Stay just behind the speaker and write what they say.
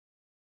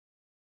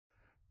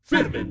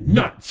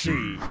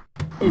FemiNotSee,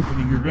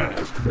 opening your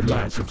eyes to the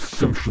lies of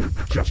social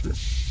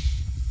justice.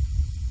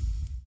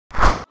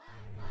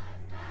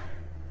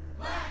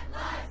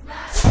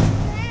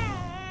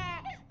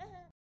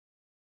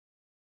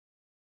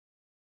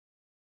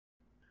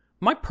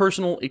 My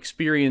personal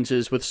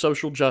experiences with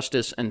social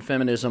justice and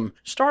feminism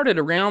started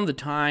around the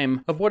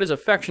time of what is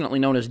affectionately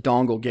known as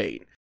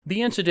Donglegate.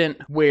 The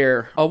incident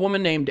where a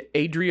woman named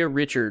Adria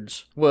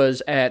Richards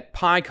was at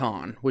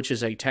PyCon, which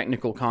is a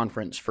technical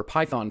conference for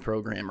Python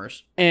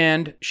programmers,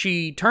 and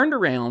she turned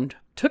around,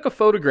 took a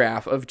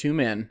photograph of two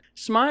men,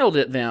 smiled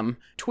at them,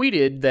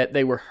 tweeted that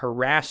they were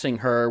harassing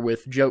her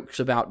with jokes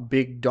about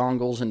big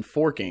dongles and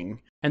forking,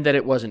 and that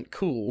it wasn't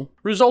cool,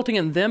 resulting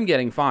in them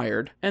getting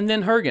fired, and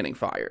then her getting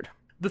fired.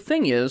 The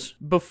thing is,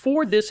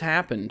 before this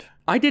happened,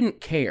 I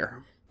didn't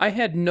care. I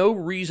had no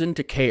reason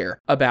to care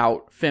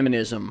about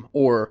feminism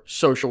or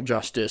social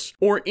justice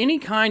or any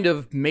kind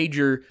of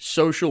major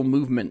social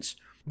movements.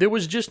 There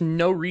was just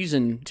no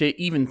reason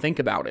to even think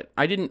about it.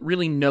 I didn't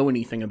really know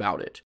anything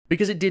about it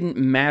because it didn't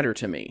matter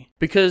to me,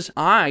 because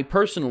I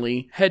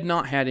personally had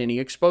not had any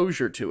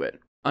exposure to it.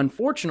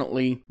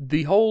 Unfortunately,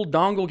 the whole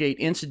Donglegate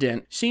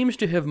incident seems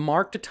to have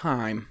marked a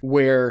time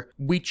where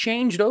we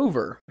changed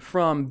over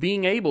from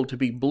being able to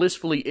be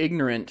blissfully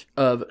ignorant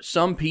of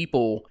some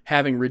people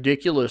having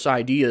ridiculous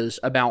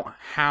ideas about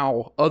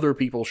how other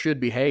people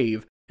should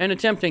behave and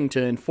attempting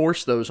to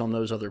enforce those on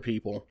those other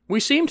people.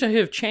 We seem to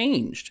have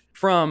changed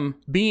from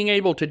being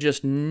able to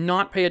just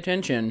not pay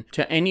attention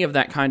to any of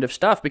that kind of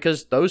stuff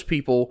because those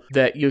people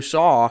that you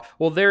saw,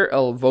 well, they're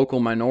a vocal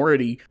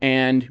minority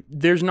and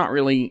there's not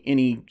really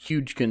any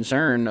huge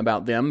concern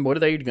about them. What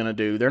are they going to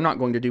do? They're not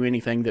going to do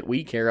anything that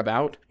we care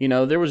about. You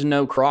know, there was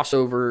no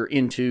crossover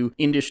into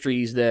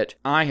industries that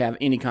I have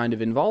any kind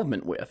of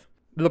involvement with.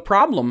 The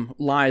problem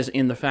lies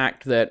in the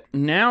fact that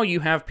now you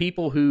have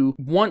people who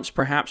once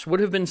perhaps would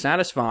have been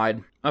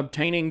satisfied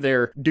obtaining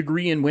their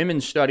degree in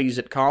women's studies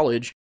at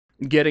college,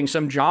 getting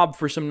some job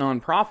for some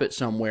nonprofit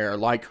somewhere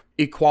like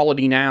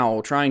Equality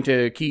Now, trying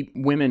to keep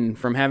women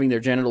from having their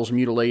genitals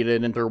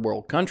mutilated in third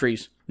world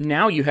countries.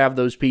 Now you have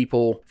those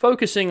people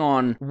focusing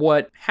on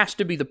what has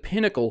to be the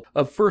pinnacle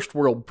of first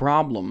world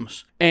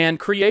problems and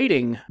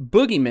creating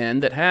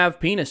boogeymen that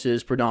have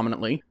penises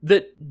predominantly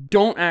that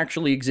don't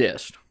actually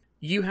exist.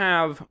 You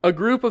have a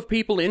group of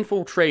people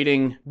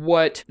infiltrating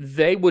what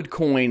they would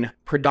coin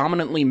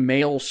predominantly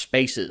male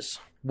spaces,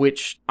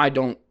 which I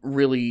don't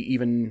really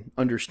even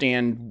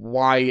understand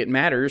why it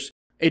matters.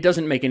 It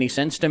doesn't make any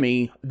sense to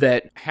me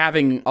that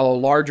having a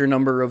larger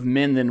number of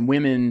men than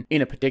women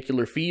in a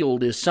particular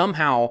field is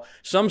somehow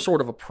some sort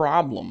of a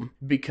problem,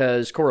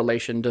 because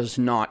correlation does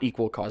not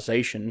equal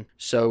causation.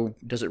 So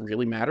does it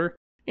really matter?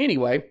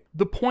 Anyway,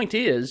 the point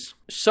is,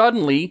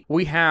 suddenly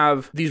we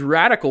have these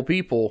radical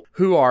people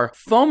who are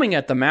foaming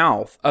at the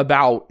mouth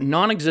about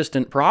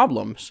non-existent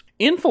problems,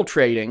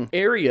 infiltrating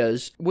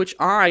areas which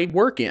I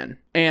work in,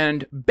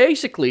 and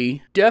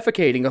basically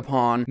defecating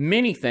upon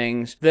many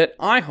things that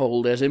I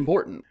hold as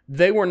important.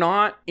 They were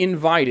not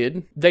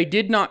invited. They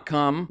did not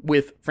come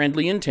with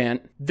friendly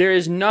intent. There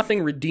is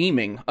nothing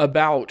redeeming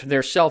about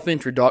their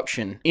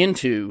self-introduction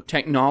into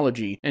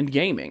technology and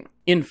gaming.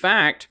 In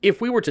fact, if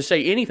we were to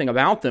say anything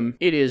about them,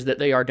 it is that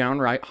they are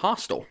downright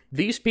hostile.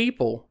 These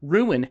people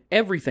ruin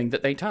everything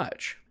that they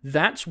touch.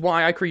 That's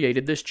why I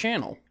created this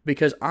channel,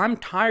 because I'm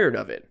tired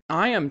of it.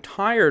 I am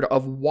tired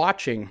of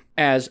watching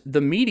as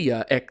the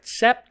media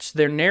accepts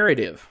their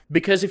narrative,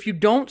 because if you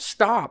don't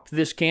stop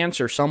this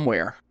cancer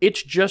somewhere,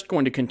 it's just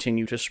going to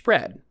continue to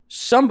spread.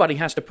 Somebody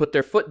has to put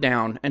their foot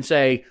down and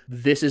say,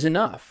 this is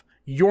enough.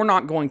 You're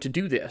not going to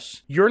do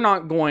this. You're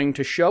not going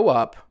to show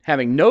up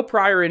having no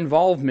prior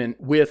involvement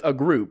with a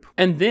group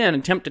and then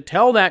attempt to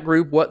tell that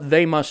group what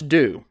they must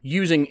do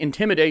using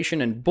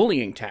intimidation and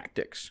bullying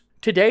tactics.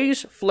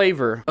 Today's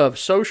flavor of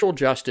social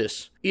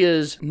justice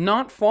is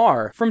not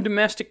far from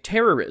domestic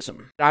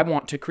terrorism. I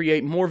want to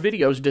create more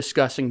videos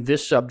discussing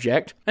this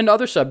subject and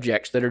other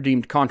subjects that are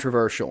deemed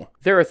controversial.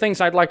 There are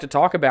things I'd like to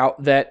talk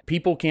about that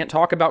people can't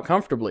talk about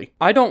comfortably.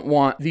 I don't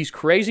want these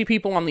crazy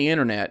people on the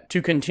internet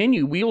to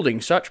continue wielding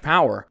such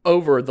power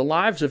over the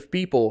lives of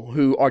people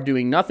who are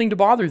doing nothing to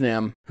bother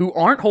them, who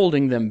aren't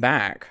holding them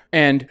back,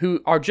 and who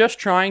are just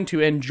trying to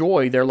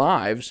enjoy their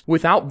lives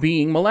without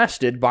being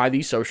molested by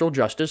these social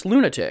justice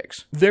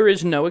lunatics. There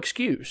is no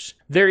excuse.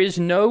 There is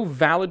no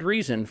valid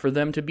reason for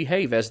them to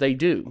behave as they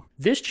do.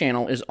 This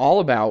channel is all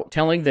about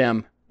telling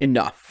them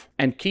enough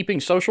and keeping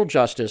social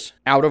justice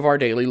out of our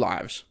daily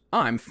lives.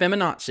 I'm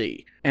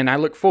FemiNotSee, and I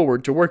look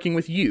forward to working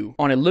with you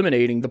on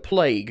eliminating the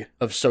plague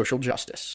of social justice.